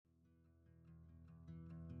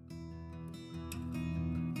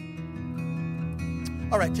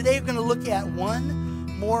All right, today we're going to look at one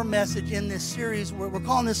more message in this series. We're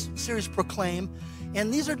calling this series Proclaim.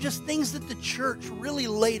 And these are just things that the church really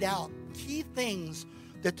laid out. Key things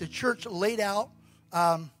that the church laid out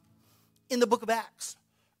in the book of Acts.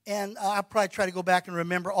 And I'll probably try to go back and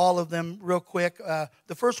remember all of them real quick.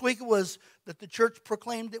 The first week was that the church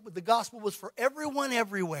proclaimed that the gospel was for everyone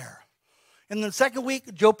everywhere. And the second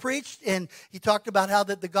week, Joe preached, and he talked about how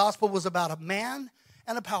that the gospel was about a man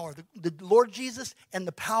and a power, the Lord Jesus and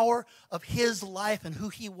the power of his life and who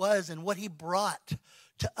he was and what he brought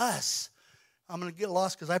to us. I'm going to get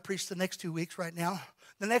lost because I preached the next 2 weeks right now.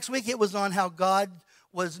 The next week it was on how God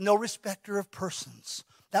was no respecter of persons.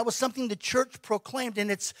 That was something the church proclaimed, and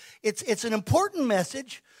it's an important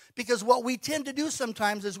message because what we tend to do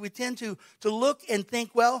sometimes is we tend to look and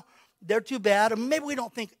think, well, they're too bad. Or maybe we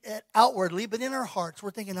don't think it outwardly, but in our hearts we're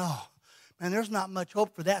thinking, oh, man, there's not much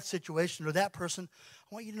hope for that situation or that person.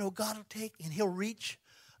 I want you to know God will take and he'll reach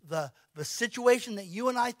the situation that you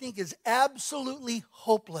and I think is absolutely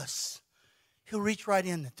hopeless. He'll reach right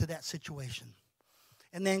into that situation.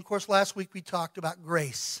 And then, of course, last week we talked about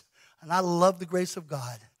grace. And I love the grace of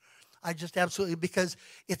God. I just absolutely, because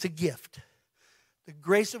it's a gift. The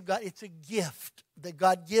grace of God, it's a gift that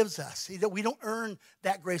God gives us. We don't earn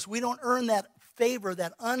that grace. We don't earn that favor,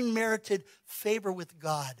 that unmerited favor with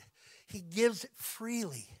God. He gives it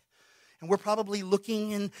freely. And we're probably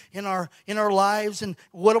looking in our lives, and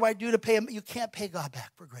what do I do to pay him? You can't pay God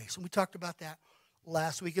back for grace. And we talked about that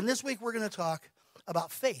last week. And this week we're going to talk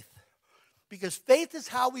about faith. Because faith is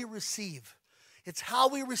how we receive. It's how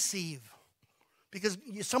we receive. Because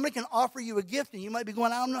somebody can offer you a gift, and you might be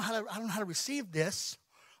going, I don't know how to receive this.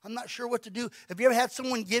 I'm not sure what to do. Have you ever had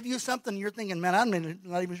someone give you something, and you're thinking, man, I'm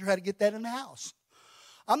not even sure how to get that in the house.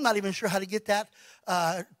 I'm not even sure how to get that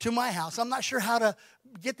to my house. I'm not sure how to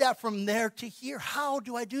get that from there to here. How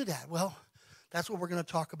do I do that? Well, that's what we're going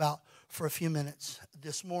to talk about for a few minutes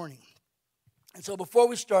this morning. And so before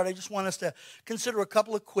we start, I just want us to consider a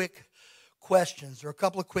couple of quick questions or a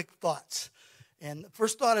couple of quick thoughts. And the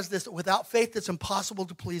first thought is this: without faith, it's impossible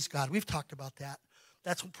to please God. We've talked about that.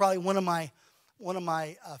 That's probably one of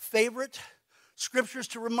my favorite scriptures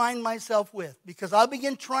to remind myself with, because I'll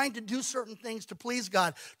begin trying to do certain things to please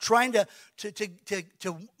God, trying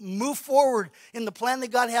to move forward in the plan that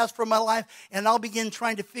God has for my life, and I'll begin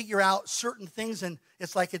trying to figure out certain things, and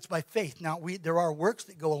it's like it's by faith. Now, there are works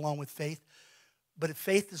that go along with faith, but if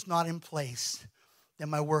faith is not in place, then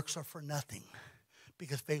my works are for nothing,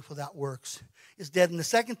 because faith without works is dead. And the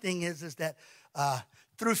second thing is that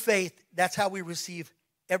through faith, that's how we receive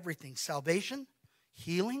everything: salvation,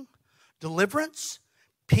 healing, deliverance,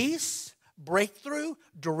 peace, breakthrough,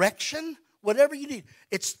 direction, whatever you need.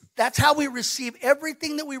 That's how we receive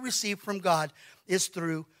everything that we receive from God is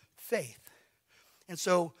through faith. And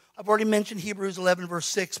so I've already mentioned Hebrews 11 verse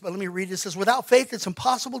 6, but let me read it. It says, without faith it's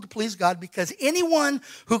impossible to please God, because anyone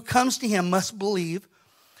who comes to him must believe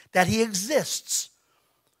that he exists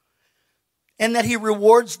and that he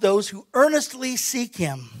rewards those who earnestly seek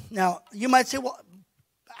him. Now, you might say, well,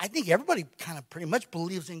 I think everybody kind of pretty much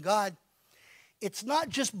believes in God. It's not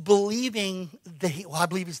just believing that I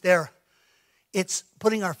believe he's there. It's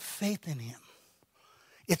putting our faith in him.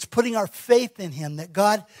 It's putting our faith in him that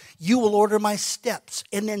God, you will order my steps,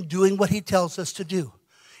 and then doing what he tells us to do.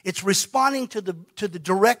 It's responding to the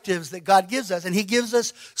directives that God gives us, and he gives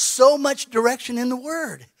us so much direction in the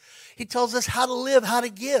Word. He tells us how to live, how to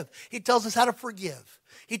give. He tells us how to forgive.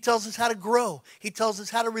 He tells us how to grow. He tells us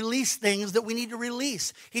how to release things that we need to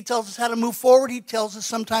release. He tells us how to move forward. He tells us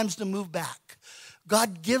sometimes to move back.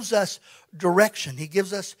 God gives us direction. He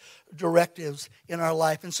gives us directives in our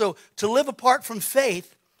life. And so to live apart from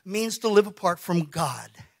faith means to live apart from God.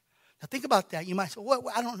 Now think about that. You might say, well,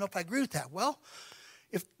 I don't know if I agree with that. Well,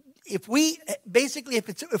 if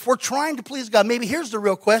we're trying to please God, maybe here's the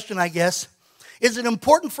real question, I guess. Is it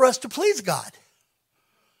important for us to please God?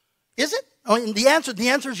 Is it? The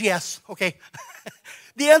answer is yes. Okay.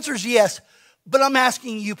 The answer is yes. But I'm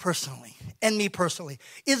asking you personally and me personally.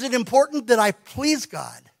 Is it important that I please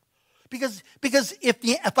God? Because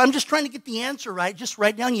if I'm just trying to get the answer right, just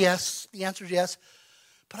write down yes. The answer is yes.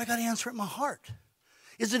 But I got to answer it in my heart.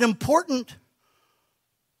 Is it important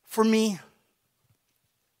for me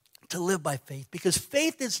to live by faith? Because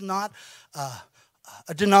faith is not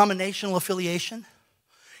a denominational affiliation.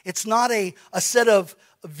 It's not a set of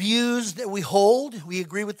views that we hold. We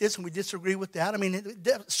agree with this and we disagree with that. I mean,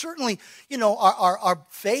 certainly, our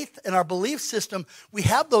faith and our belief system, we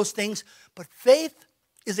have those things, but faith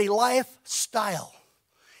is a lifestyle.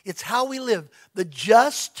 It's how we live. The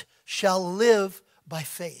just shall live by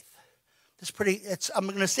faith. I'm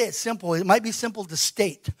going to say it's simple. It might be simple to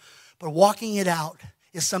state, but walking it out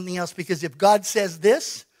is something else. Because if God says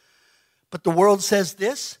this, but the world says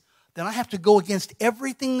this, then I have to go against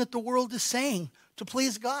everything that the world is saying to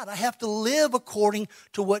please God. I have to live according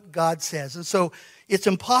to what God says. And so it's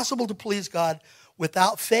impossible to please God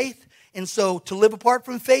without faith. And so to live apart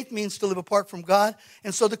from faith means to live apart from God.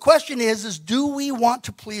 And so the question is do we want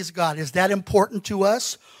to please God? Is that important to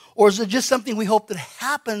us? Or is it just something we hope that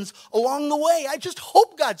happens along the way? I just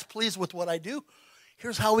hope God's pleased with what I do.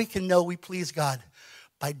 Here's how we can know we please God.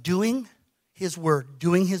 By doing His word,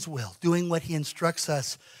 doing His will, doing what He instructs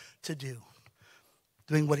us to do.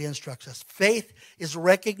 Doing what He instructs us. Faith is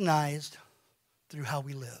recognized through how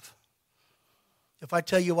we live. If I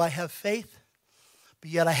tell you I have faith, but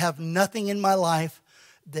yet I have nothing in my life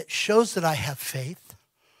that shows that I have faith,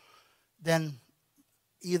 then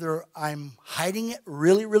either I'm hiding it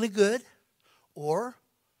really, really good, or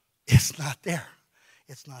it's not there.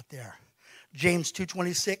 It's not there. James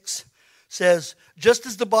 2:26 says, just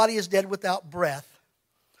as the body is dead without breath,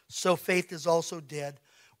 so faith is also dead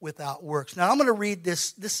without works. Now I'm going to read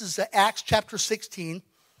this. This is Acts chapter 16.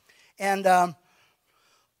 And I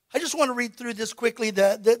just want to read through this quickly.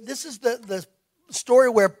 This is the story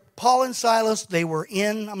where Paul and Silas, they were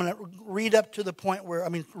in. I'm going to read up to the point where,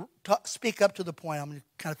 speak up to the point. I'm going to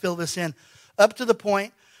kind of fill this in. Up to the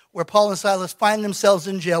point where Paul and Silas find themselves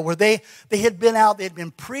in jail, where they had been out, they had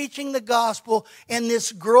been preaching the gospel, and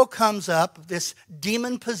this girl comes up, this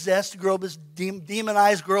demon-possessed girl, this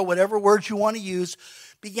demonized girl, whatever words you want to use,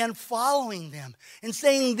 began following them and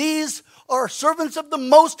saying, these are servants of the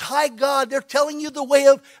Most High God. They're telling you the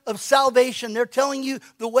way of salvation. They're telling you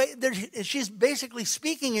the way. She's basically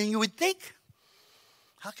speaking, and you would think,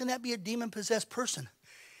 how can that be a demon-possessed person?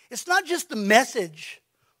 It's not just the message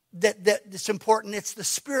that's important. It's the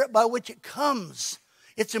spirit by which it comes.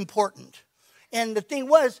 It's important. And the thing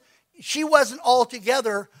was, she wasn't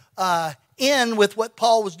altogether in with what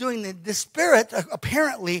Paul was doing. The spirit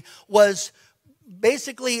apparently was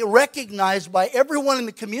basically recognized by everyone in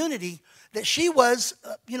the community that she was,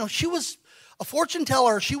 she was a fortune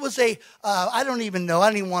teller. She was I don't even know. I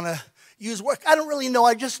don't even want to use work. I don't really know.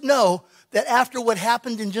 I just know that after what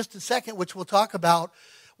happened in just a second, which we'll talk about,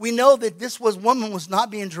 we know that this woman was not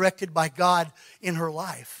being directed by God in her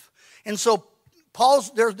life. And so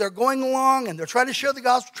they're going along and they're trying to share the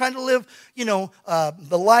gospel, trying to live,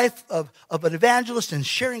 the life of an evangelist and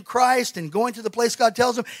sharing Christ and going to the place God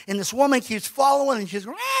tells them. And this woman keeps following and she's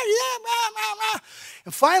going,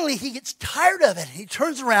 and finally he gets tired of it. He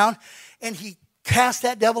turns around and he casts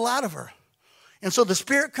that devil out of her. And so the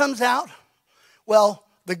spirit comes out. Well,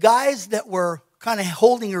 the guys that were kind of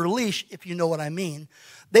holding her leash, if you know what I mean,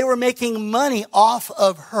 they were making money off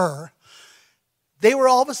of her. They were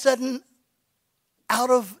all of a sudden out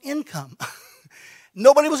of income.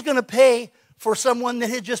 Nobody was going to pay for someone that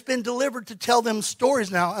had just been delivered to tell them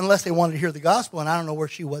stories now, unless they wanted to hear the gospel, and I don't know where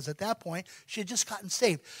she was at that point. She had just gotten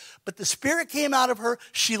saved. But the spirit came out of her.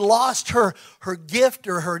 She lost her gift,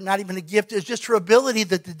 or her, not even a gift, it's just her ability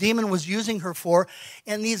that the demon was using her for.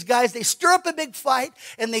 And these guys, they stir up a big fight,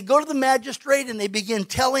 and they go to the magistrate, and they begin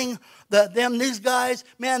telling these guys,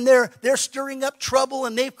 man, they're stirring up trouble,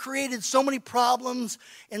 and they've created so many problems.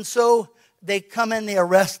 And so they come in, they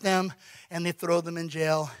arrest them, and they throw them in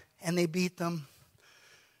jail, and they beat them.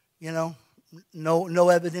 No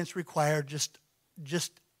evidence required, just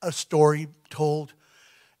a story told.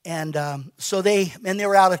 And so they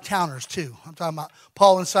were out-of-towners too. I'm talking about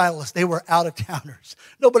Paul and Silas. They were out-of-towners.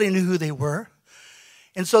 Nobody knew who they were.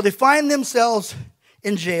 And so they find themselves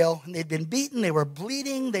in jail, and they'd been beaten, they were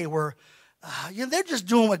bleeding, they were, they're just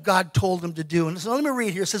doing what God told them to do. And so let me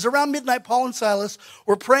read here. It says, around midnight, Paul and Silas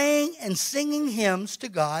were praying and singing hymns to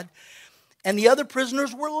God, and the other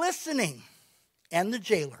prisoners were listening, and the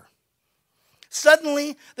jailer.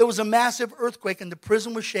 Suddenly, there was a massive earthquake, and the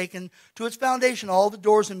prison was shaken to its foundation. All the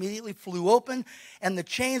doors immediately flew open, and the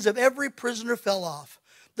chains of every prisoner fell off.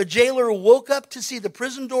 The jailer woke up to see the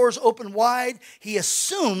prison doors open wide. He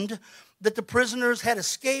assumed that the prisoners had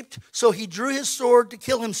escaped, so he drew his sword to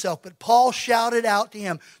kill himself. But Paul shouted out to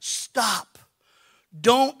him, "Stop!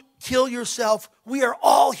 Don't kill yourself. We are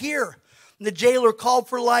all here." And the jailer called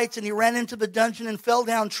for lights, and he ran into the dungeon and fell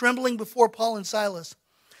down trembling before Paul and Silas.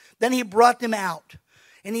 Then he brought them out,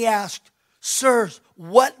 and he asked, "Sirs,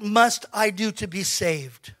 what must I do to be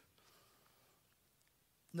saved?"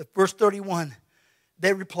 Verse 31,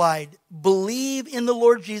 they replied, "Believe in the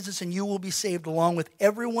Lord Jesus, and you will be saved along with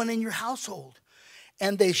everyone in your household."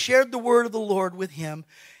 And they shared the word of the Lord with him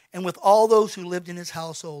and with all those who lived in his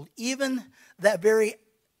household. Even that very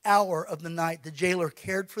hour of the night, the jailer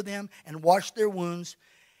cared for them and washed their wounds.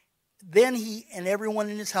 Then he and everyone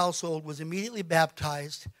in his household was immediately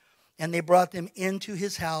baptized, And they brought them into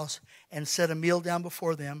his house and set a meal down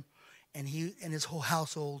before them. And he and his whole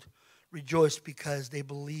household rejoiced because they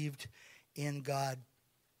believed in God.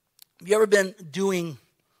 Have you ever been doing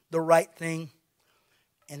the right thing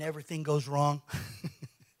and everything goes wrong?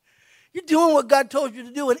 You're doing what God told you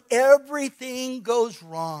to do and everything goes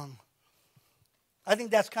wrong. I think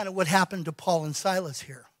that's kind of what happened to Paul and Silas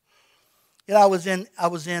here. You know, I was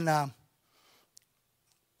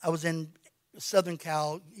in Southern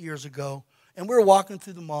Cal years ago, and we were walking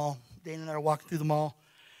through the mall. Dana and I were walking through the mall,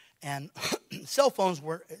 and cell phones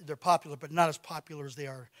they're popular, but not as popular as they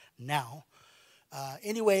are now.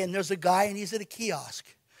 Anyway, and there's a guy, and he's at a kiosk,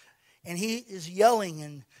 and he is yelling,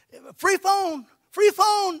 and free phone,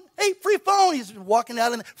 hey, free phone. He's walking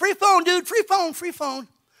out, and free phone, dude, free phone.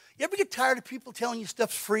 You ever get tired of people telling you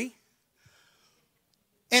stuff's free?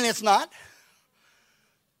 And it's not.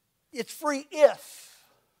 It's free if.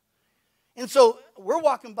 And so we're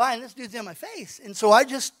walking by, and this dude's in my face. And so I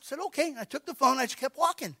just said, okay. I took the phone. I just kept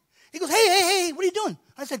walking. He goes, hey, what are you doing?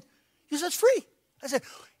 I said, you said it's free.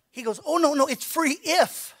 He goes, oh, no, it's free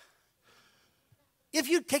if. If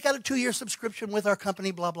you take out a 2-year subscription with our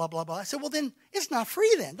company, blah, blah, blah, blah. I said, well, then it's not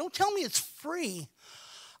free then. Don't tell me it's free.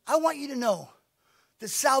 I want you to know that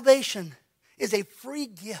salvation is a free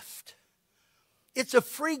gift. It's a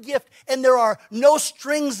free gift, and there are no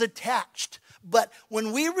strings attached. But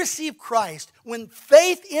when we receive Christ, when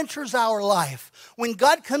faith enters our life, when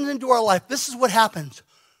God comes into our life, this is what happens.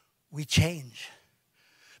 We change.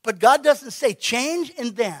 But God doesn't say change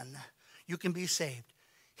and then you can be saved.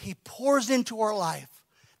 He pours into our life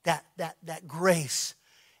that grace.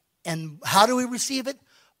 And how do we receive it?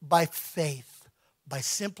 By faith, by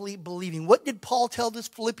simply believing. What did Paul tell this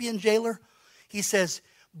Philippian jailer? He says,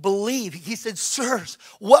 believe. He said, sirs,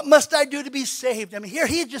 what must I do to be saved? I mean, here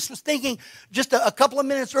he just was thinking just a couple of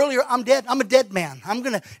minutes earlier, I'm dead. I'm a dead man.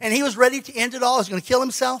 And he was ready to end it all. He was going to kill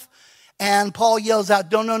himself. And Paul yells out,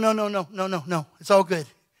 no. It's all good.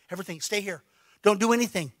 Everything, stay here. Don't do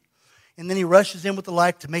anything. And then he rushes in with the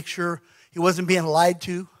light to make sure he wasn't being lied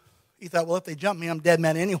to. He thought, well, if they jump me, I'm a dead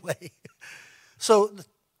man anyway. So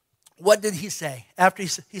what did he say? After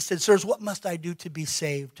he said, sirs, what must I do to be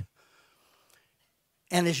saved?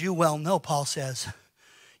 And as you well know, Paul says,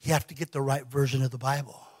 you have to get the right version of the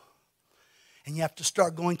Bible. And you have to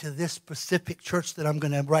start going to this specific church that I'm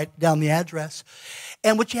going to write down the address.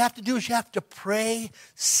 And what you have to do is you have to pray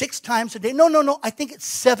 6 times a day. No, I think it's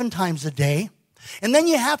 7 times a day. And then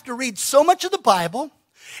you have to read so much of the Bible.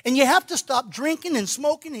 And you have to stop drinking and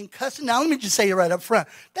smoking and cussing. Now, let me just say it right up front.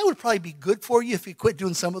 That would probably be good for you if you quit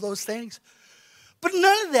doing some of those things. But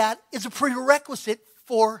none of that is a prerequisite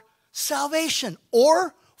for salvation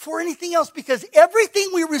or for anything else, because everything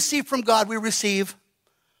we receive from God, we receive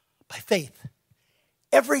by faith.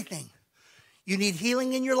 Everything. You need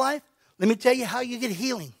healing in your life? Let me tell you how you get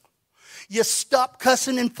healing. You stop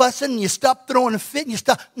cussing and fussing, and you stop throwing a fit, and you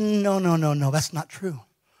stop. No, that's not true.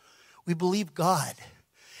 We believe God.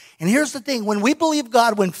 And here's the thing, when we believe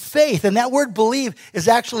God, when faith, and that word believe is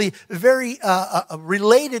actually very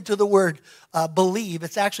related to the word believe.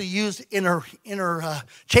 It's actually used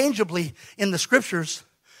interchangeably in the scriptures.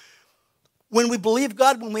 When we believe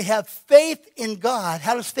God, when we have faith in God,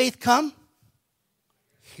 how does faith come?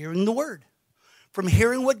 Hearing the word. From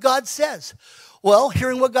hearing what God says. Well,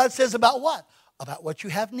 hearing what God says about what? About what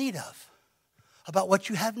you have need of. About what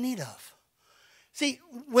you have need of. See,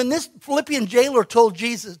 when this Philippian jailer told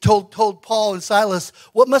Paul and Silas,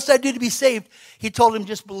 what must I do to be saved? He told him,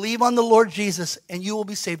 just believe on the Lord Jesus and you will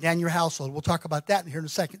be saved and your household. We'll talk about that here in a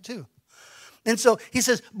second too. And so he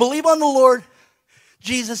says, believe on the Lord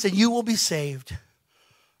Jesus and you will be saved.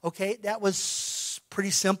 Okay, that was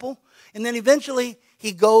pretty simple. And then eventually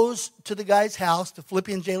he goes to the guy's house, the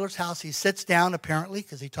Philippian jailer's house. He sits down apparently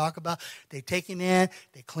because they take him in,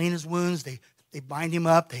 they clean his wounds, they bind him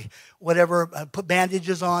up, they put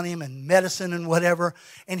bandages on him and medicine and whatever.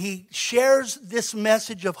 And he shares this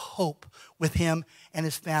message of hope with him and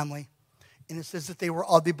his family. And it says that they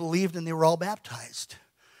believed and they were all baptized.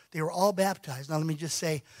 They were all baptized. Now let me just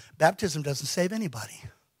say, baptism doesn't save anybody.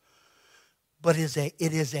 But it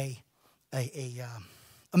is a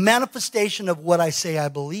manifestation of what I say I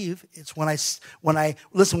believe. It's when I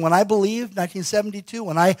believed, 1972,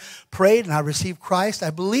 when I prayed and I received Christ,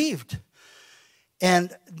 I believed.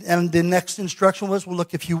 And the next instruction was, well,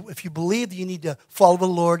 look, if you believe, you need to follow the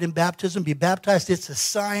Lord in baptism, be baptized. It's a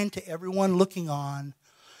sign to everyone looking on.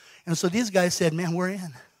 And so these guys said, man, we're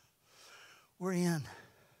in. We're in.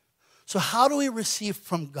 So how do we receive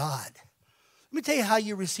from God? Let me tell you how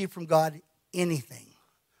you receive from God anything.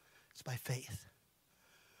 It's by faith.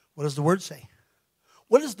 What does the word say?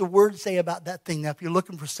 What does the word say about that thing? Now, if you're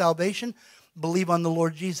looking for salvation, believe on the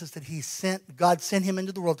Lord Jesus, that God sent him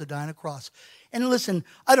into the world to die on a cross. And listen,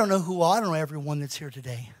 I don't know everyone that's here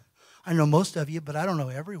today. I know most of you, but I don't know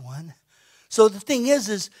everyone. So the thing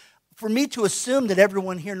is for me to assume that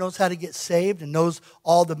everyone here knows how to get saved and knows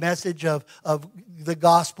all the message of the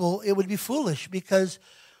gospel, it would be foolish, because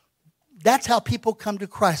that's how people come to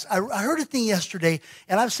Christ. I heard a thing yesterday,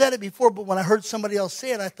 and I've said it before, but when I heard somebody else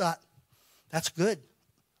say it, I thought, that's good.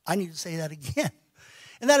 I need to say that again.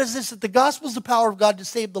 And that is this, that the gospel is the power of God to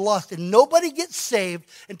save the lost. And nobody gets saved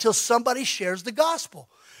until somebody shares the gospel.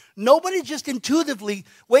 Nobody just intuitively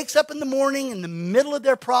wakes up in the morning in the middle of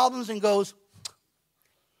their problems and goes,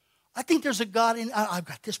 I think there's a God I've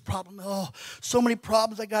got this problem. Oh, so many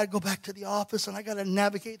problems. I got to go back to the office and I got to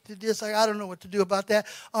navigate through this. I don't know what to do about that.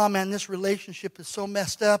 Oh, man, this relationship is so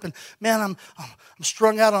messed up. And, man, I'm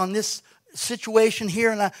strung out on this situation here.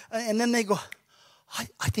 And then they go,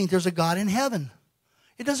 I think there's a God in heaven.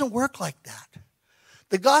 It doesn't work like that.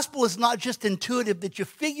 The gospel is not just intuitive that you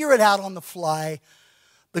figure it out on the fly.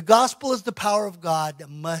 The gospel is the power of God that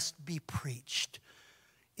must be preached.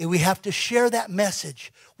 And we have to share that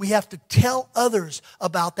message. We have to tell others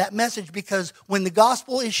about that message, because when the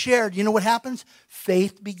gospel is shared, you know what happens?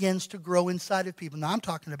 Faith begins to grow inside of people. Now I'm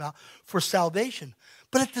talking about for salvation.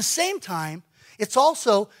 But at the same time, it's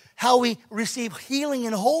also how we receive healing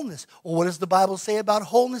and wholeness. Well, what does the Bible say about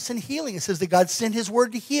wholeness and healing? It says that God sent his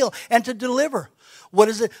word to heal and to deliver. What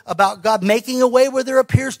is it about God making a way where there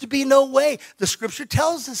appears to be no way? The scripture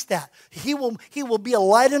tells us that. He will be a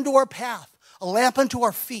light unto our path, a lamp unto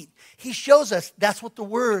our feet. He shows us that's what the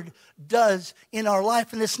word does in our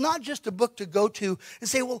life. And it's not just a book to go to and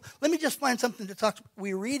say, well, let me just find something to talk to.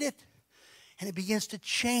 We read it, and it begins to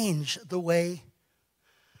change the way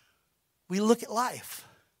we look at life.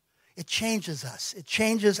 It changes us. It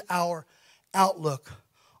changes our outlook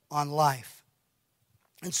on life.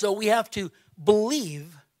 And so we have to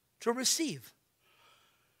believe to receive.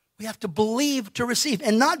 We have to believe to receive.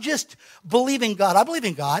 And not just believe in God. I believe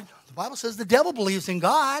in God. The Bible says the devil believes in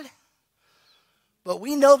God. But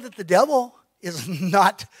we know that the devil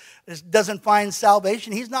doesn't find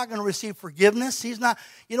salvation. He's not going to receive forgiveness. He's not,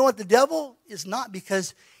 you know what, the devil is not,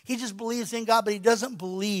 because he just believes in God, but he doesn't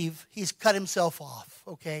believe. He's cut himself off,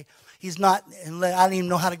 okay? He's not, and I don't even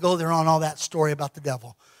know how to go there on all that story about the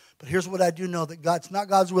devil. But here's what I do know, that it's not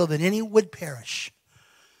God's will that any would perish,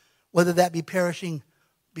 whether that be perishing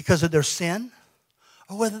because of their sin,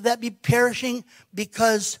 or whether that be perishing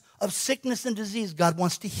because of sickness and disease. God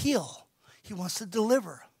wants to heal. He wants to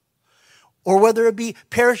deliver. Or whether it be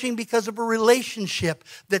perishing because of a relationship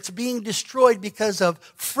that's being destroyed because of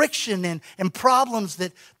friction and problems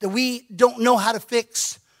that we don't know how to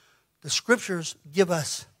fix. The scriptures give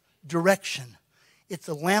us direction. It's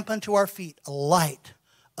a lamp unto our feet, a light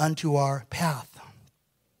unto our path.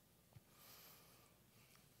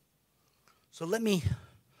 So let me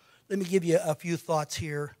give you a few thoughts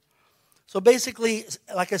here. So basically,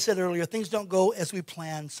 like I said earlier, things don't go as we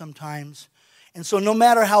plan sometimes. And so no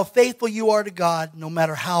matter how faithful you are to God, no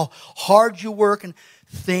matter how hard you work, and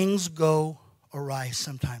things go awry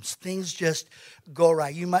sometimes. Things just go awry.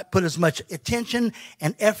 You might put as much attention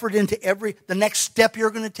and effort into the next step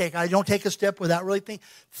you're going to take. I don't take a step without really thinking.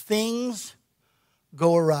 Things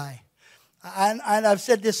go awry. And I've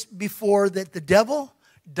said this before, that the devil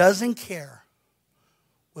doesn't care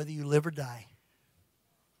whether you live or die.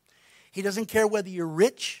 He doesn't care whether you're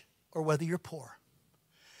rich or whether you're poor.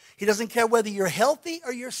 He doesn't care whether you're healthy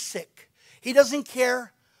or you're sick. He doesn't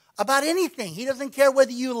care about anything. He doesn't care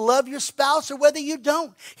whether you love your spouse or whether you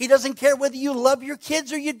don't. He doesn't care whether you love your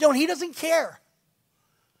kids or you don't. He doesn't care.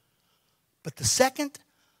 But the second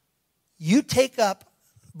you take up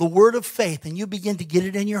the word of faith and you begin to get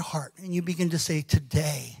it in your heart and you begin to say,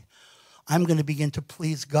 today, I'm going to begin to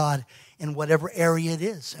please God in whatever area it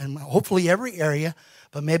is. And hopefully every area,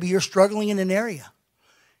 but maybe you're struggling in an area.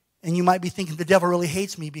 And you might be thinking, the devil really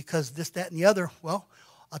hates me because this, that, and the other. Well,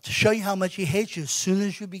 to show you how much he hates you, as soon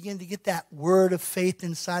as you begin to get that word of faith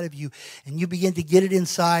inside of you, and you begin to get it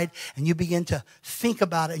inside, and you begin to think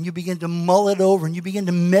about it, and you begin to mull it over, and you begin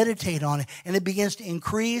to meditate on it, and it begins to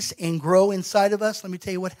increase and grow inside of us, let me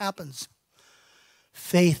tell you what happens.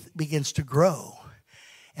 Faith begins to grow,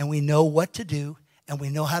 and we know what to do, and we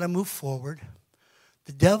know how to move forward.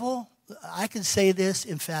 The devil, I can say this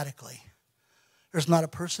emphatically, there's not a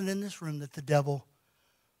person in this room that the devil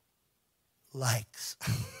likes.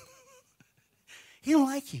 He don't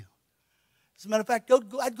like you. As a matter of fact,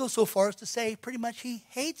 I'd go so far as to say pretty much he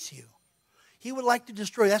hates you. He would like to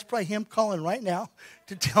destroy. That's probably him calling right now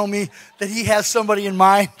to tell me that he has somebody in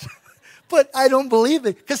mind. But I don't believe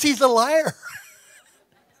it because he's a liar.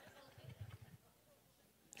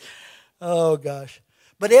 Oh, gosh.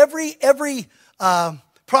 But every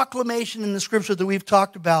proclamation in the scripture that we've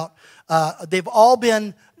talked about, they've all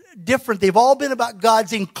been different. They've all been about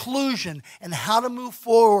God's inclusion and how to move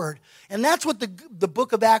forward. And that's what the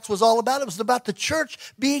book of Acts was all about. It was about the church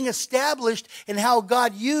being established and how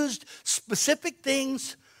God used specific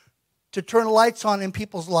things to turn lights on in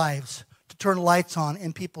people's lives. To turn lights on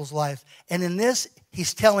in people's lives. And in this,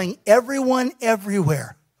 he's telling everyone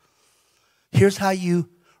everywhere, here's how you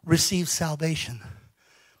receive salvation.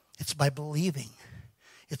 It's by believing.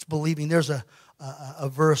 It's believing. There's a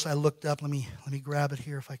verse I looked up. Let me grab it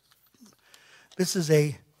here. This is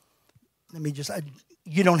you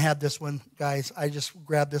don't have this one, guys. I just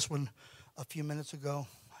grabbed this one a few minutes ago.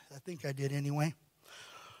 I think I did anyway.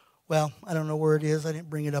 Well, I don't know where it is. I didn't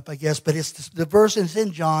bring it up, I guess. But it's the verse is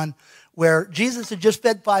in John where Jesus had just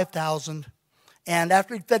fed 5,000. And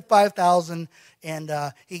after he fed 5,000, and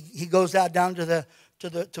he goes out down to the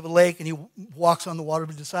lake, and he walks on the water.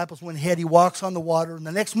 The disciples went ahead. He walks on the water. And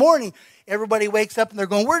the next morning, everybody wakes up, and they're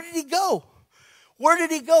going, where did he go? Where did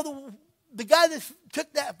he go? The guy that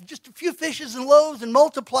took that just a few fishes and loaves and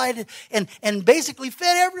multiplied it and basically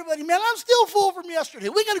fed everybody. Man, I'm still full from yesterday.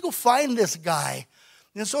 We got to go find this guy.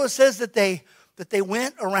 And so it says that they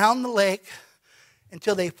went around the lake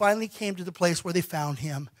until they finally came to the place where they found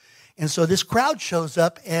him. And so this crowd shows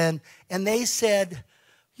up, and they said,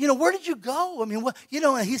 where did you go? I mean,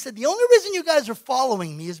 and he said, the only reason you guys are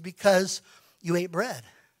following me is because you ate bread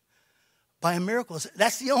by a miracle.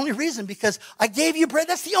 That's the only reason, because I gave you bread.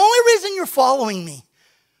 That's the only reason you're following me.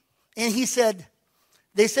 And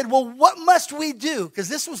they said, well, what must we do? Because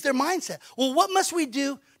this was their mindset. Well, what must we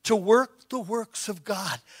do to work the works of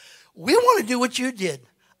God? We want to do what you did.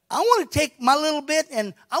 I want to take my little bit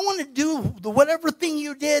and I want to do the whatever thing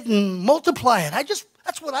you did and multiply it.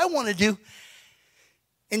 That's what I want to do.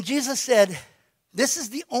 And Jesus said, this is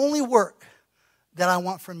the only work that I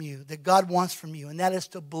want from you, that God wants from you, and that is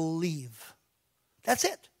to believe. That's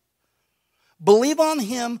it. Believe on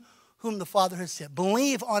him whom the Father has sent.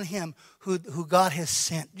 Believe on him who God has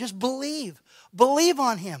sent. Just believe. Believe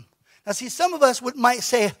on him. Now, see, some of us might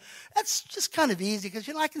say, that's just kind of easy, because,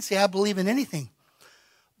 I can say I believe in anything.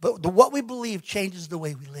 But what we believe changes the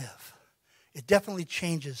way we live. It definitely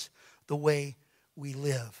changes the way we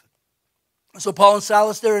live. So Paul and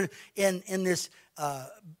Silas, they're in this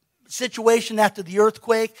situation after the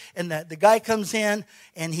earthquake, and the guy comes in,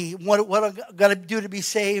 and what I got to do to be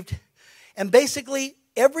saved? And basically,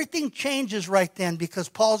 everything changes right then, because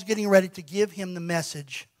Paul's getting ready to give him the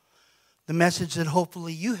message that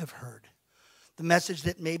hopefully you have heard. The message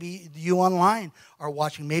that maybe you online are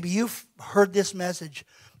watching. Maybe you've heard this message,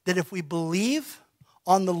 that if we believe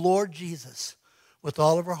on the Lord Jesus with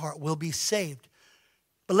all of our heart, we'll be saved.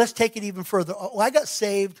 But let's take it even further. I got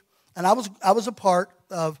saved, and I was a part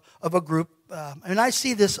of a group. And I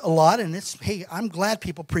see this a lot, and hey, I'm glad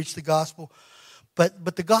people preach the gospel.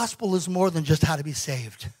 But the gospel is more than just how to be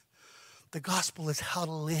saved. The gospel is how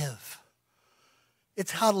to live.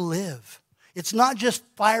 It's how to live. It's not just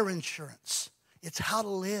fire insurance. It's how to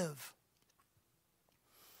live.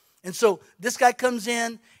 And so this guy comes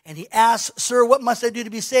in and he asks, sir, what must I do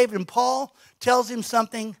to be saved? And Paul tells him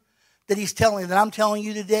something that I'm telling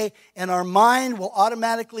you today. And our mind will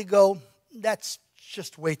automatically go, that's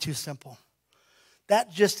just way too simple.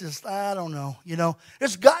 That just is, I don't know.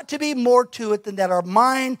 There's got to be more to it than that. Our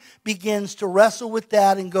mind begins to wrestle with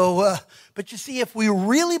that and go, but you see, if we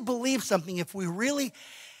really believe something, if we really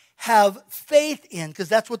have faith in, because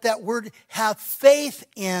that's what that word, have faith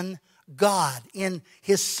in God, in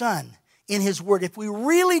his Son, in his word. If we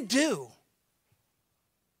really do,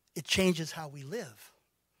 it changes how we live.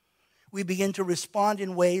 We begin to respond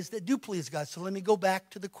in ways that do please God. So let me go back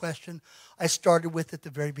to the question I started with at the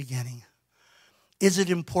very beginning. Is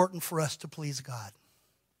it important for us to please God?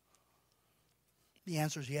 The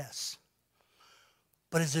answer is yes.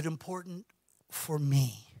 But is it important for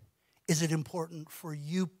me? Is it important for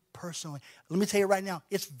you personally? Let me tell you right now,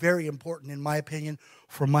 it's very important, in my opinion,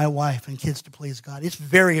 for my wife and kids to please God. It's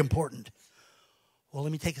very important. Well,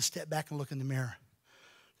 let me take a step back and look in the mirror.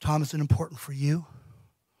 Tom, is it important for you?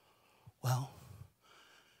 Well,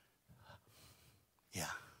 yeah,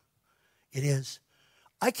 it is.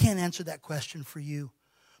 I can't answer that question for you,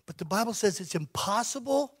 but the Bible says it's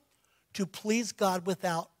impossible to please God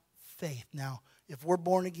without faith. Now, if we're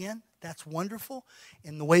born again, that's wonderful.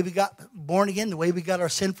 And the way we got born again, the way we got our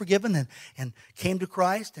sin forgiven and came to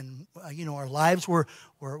Christ, and our lives were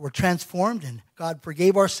transformed, and God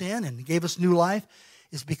forgave our sin and gave us new life,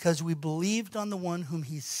 is because we believed on the one whom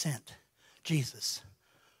he sent, Jesus.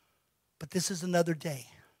 But this is another day.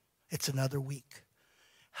 It's another week.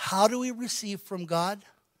 How do we receive from God?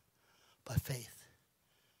 By faith.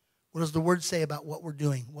 What does the Word say about what we're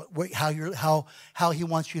doing? How He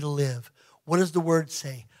wants you to live? What does the Word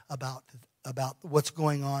say about what's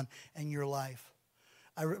going on in your life?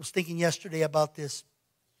 I was thinking yesterday about this.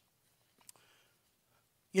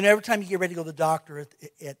 You know, every time you get ready to go to the doctor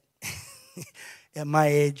at my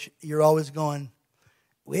age, you're always going,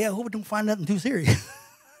 well, I hope it don't find nothing too serious.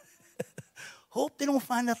 Hope they don't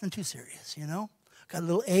find nothing too serious, you know. Got a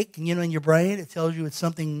little ache, and in your brain, it tells you it's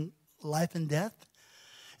something life and death.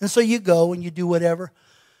 And so you go and you do whatever.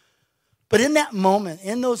 But in that moment,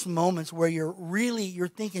 in those moments where you're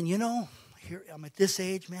thinking, here I'm at this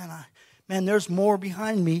age, man, there's more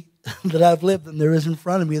behind me that I've lived than there is in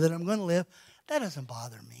front of me that I'm going to live. That doesn't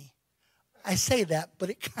bother me. I say that, but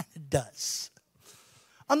it kind of does.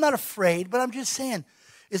 I'm not afraid, but I'm just saying,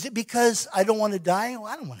 is it because I don't want to die? Well,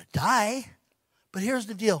 I don't want to die. But here's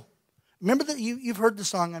the deal. Remember that you've heard the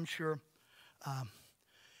song, I'm sure,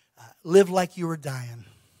 Live Like You Were Dying.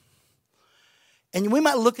 And we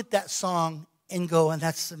might look at that song and go, and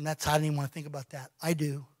that's I don't even want to think about that. I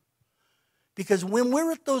do. Because when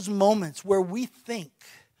we're at those moments where we think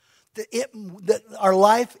that our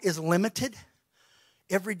life is limited,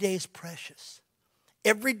 every day is precious.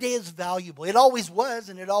 Every day is valuable. It always was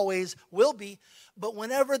and it always will be. But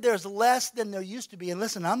whenever there's less than there used to be, and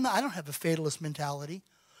listen, I don't have a fatalist mentality.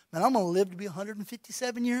 Man, I'm going to live to be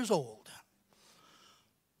 157 years old.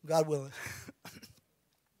 God willing.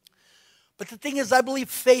 But the thing is, I believe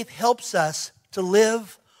faith helps us to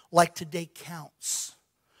live like today counts.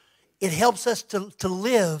 It helps us to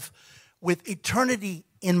live with eternity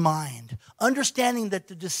in mind. Understanding that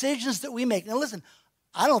the decisions that we make. Now listen,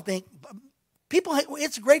 I don't think...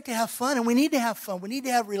 it's great to have fun, and we need to have fun. We need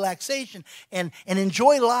to have relaxation and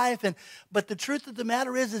enjoy life. But the truth of the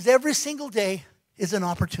matter is every single day is an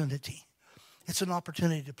opportunity. It's an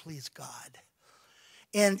opportunity to please God.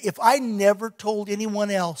 And if I never told anyone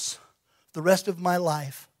else the rest of my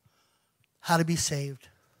life how to be saved,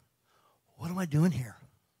 what am I doing here?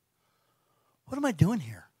 What am I doing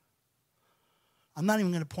here? I'm not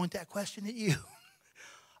even going to point that question at you.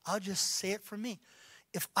 I'll just say it for me.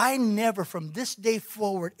 If I never, from this day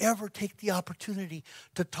forward, ever take the opportunity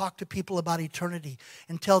to talk to people about eternity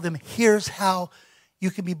and tell them, here's how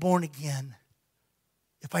you can be born again.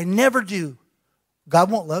 If I never do,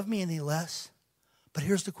 God won't love me any less. But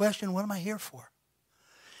here's the question, what am I here for?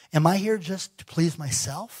 Am I here just to please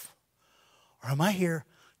myself? Or am I here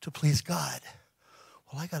to please God?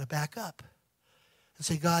 Well, I got to back up and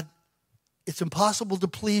say, God, it's impossible to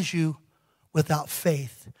please you without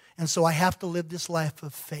faith. And so I have to live this life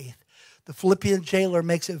of faith. The Philippian jailer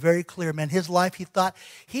makes it very clear, man. His life, he thought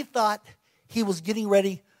he was getting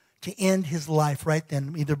ready to end his life right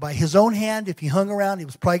then, either by his own hand. If he hung around, he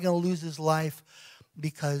was probably going to lose his life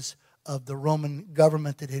because of the Roman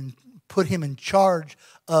government that had put him in charge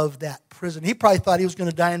of that prison. He probably thought he was going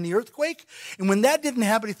to die in the earthquake. And when that didn't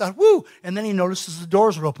happen, he thought, whoo. And then he notices the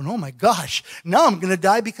doors are open. Oh my gosh, now I'm going to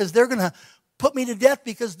die because they're going to put me to death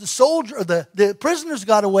because the prisoners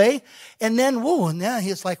got away. And then, whoa, and now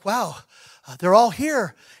he's like, wow, they're all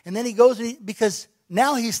here. And then he goes, because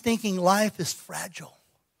now he's thinking life is fragile.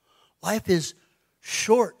 Life is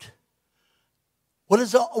short.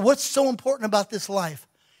 What's so important about this life?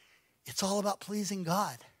 It's all about pleasing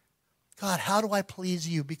God. God, how do I please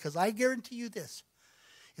you? Because I guarantee you this.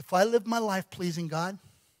 If I live my life pleasing God,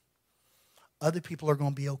 other people are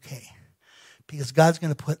going to be okay. Because God's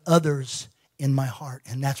going to put others in my heart.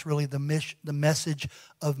 And that's really the message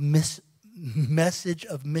of missions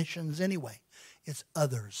anyway. It's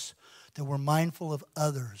others. That we're mindful of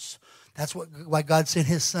others. That's why God sent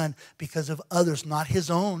his son, because of others, not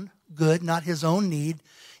his own good, not his own need.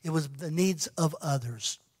 It was the needs of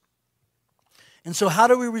others. And so how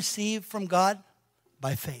do we receive from God?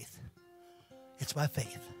 By faith. It's by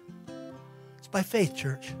faith. It's by faith,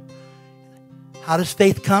 church. How does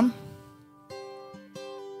faith come?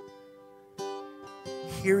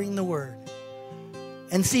 Hearing the word.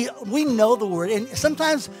 And see, we know the word. And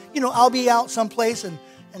sometimes, I'll be out someplace and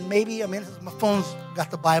maybe, my phone's got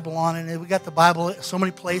the Bible on it, and we got the Bible at so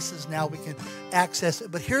many places now we can access it.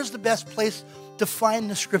 But here's the best place to find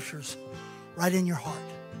the scriptures, right in your heart.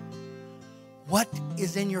 What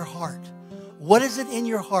is in your heart? What is it in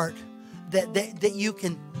your heart that you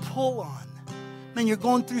can pull on? Man, you're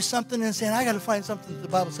going through something and saying, I got to find something that the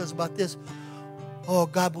Bible says about this. Oh,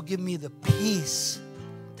 God will give me the peace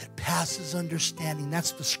that passes understanding.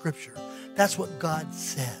 That's the scripture. That's what God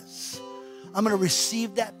says. I'm going to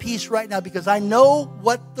receive that peace right now because I know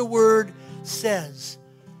what the word says.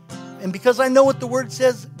 And because I know what the word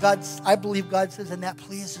says, I believe God says, and that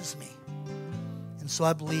pleases me. And so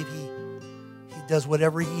I believe he does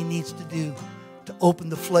whatever he needs to do to open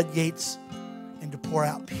the floodgates and to pour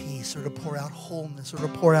out peace, or to pour out wholeness, or to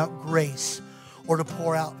pour out grace, or to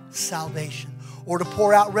pour out salvation, or to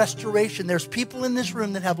pour out restoration. There's people in this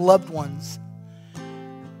room that have loved ones,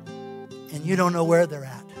 and you don't know where they're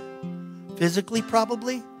at. Physically,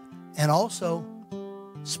 probably, and also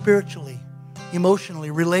spiritually, emotionally,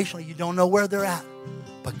 relationally. You don't know where they're at,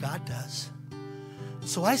 but God does.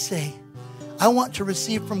 So I say, I want to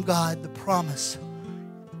receive from God the promise.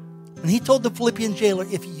 When he told the Philippian jailer,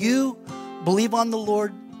 if you believe on the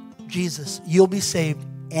Lord Jesus, you'll be saved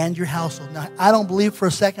and your household. Now, I don't believe for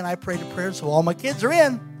a second. I prayed a prayer, so all my kids are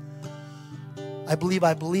in. I believe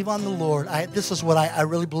on the Lord. This is what I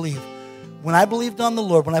really believe. When I believed on the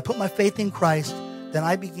Lord, when I put my faith in Christ, then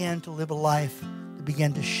I began to live a life that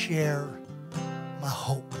began to share my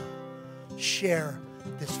hope, share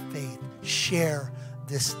this faith, share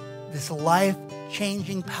this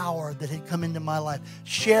life-changing power that had come into my life,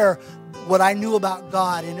 share what I knew about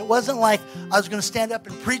God. And it wasn't like I was going to stand up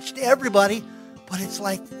and preach to everybody, but it's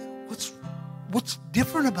like, what's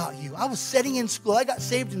different about you? I was sitting in school. I got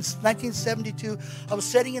saved in 1972. I was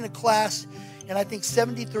sitting in a class in, I think,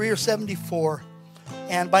 73 or 74.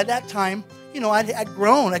 And by that time, I'd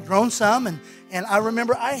grown some. And I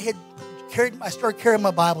remember I started carrying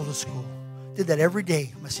my Bible to school. Did that every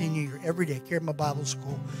day, my senior year, every day, carried my Bible to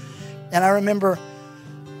school. And I remember,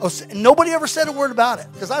 nobody ever said a word about it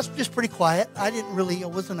because I was just pretty quiet. I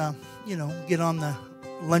wasn't get on the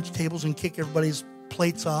lunch tables and kick everybody's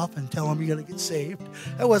plates off and tell them you're going to get saved.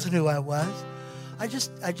 That wasn't who I was. I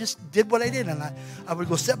just did what I did. And I would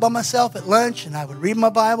go sit by myself at lunch and I would read my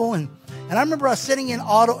Bible. And I remember I was sitting it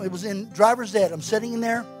was in driver's ed. I'm sitting in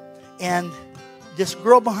there and this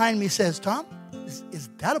girl behind me says, Tom, is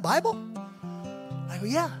that a Bible? I go,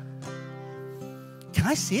 yeah. Can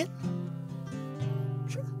I see it?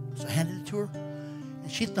 Sure. So I handed it to her. And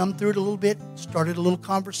she thumbed through it a little bit, started a little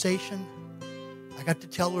conversation. I got to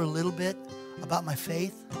tell her a little bit about my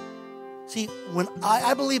faith. See, when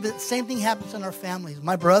I believe that the same thing happens in our families.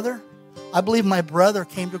 I believe my brother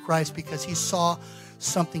came to Christ because he saw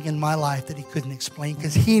something in my life that he couldn't explain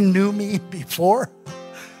because he knew me before.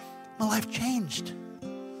 My life changed.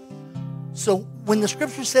 So when the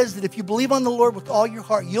scripture says that if you believe on the Lord with all your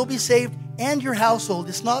heart, you'll be saved and your household,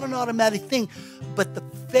 it's not an automatic thing. But the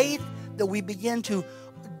faith that we begin to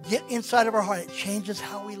get inside of our heart, it changes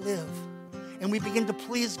how we live. And we begin to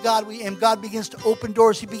please God, and God begins to open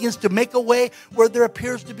doors. He begins to make a way where there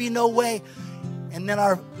appears to be no way. And then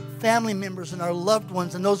our family members and our loved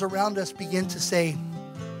ones and those around us begin to say,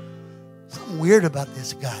 something weird about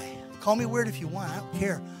this guy. Call me weird if you want, I don't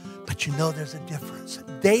care. But there's a difference.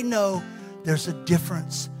 They know there's a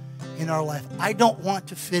difference in our life. I don't want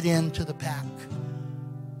to fit into the pack.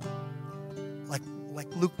 Like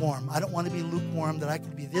lukewarm. I don't want to be lukewarm that I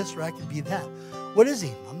could be this or I could be that. What is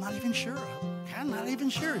he? I'm not even sure. I'm not even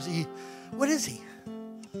sure. What is he?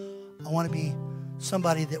 I want to be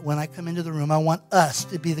somebody that when I come into the room, I want us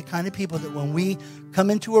to be the kind of people that when we come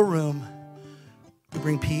into a room, we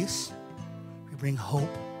bring peace, we bring hope,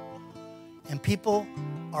 and people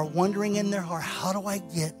are wondering in their heart, how do I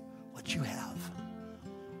get what you have?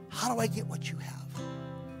 How do I get what you have?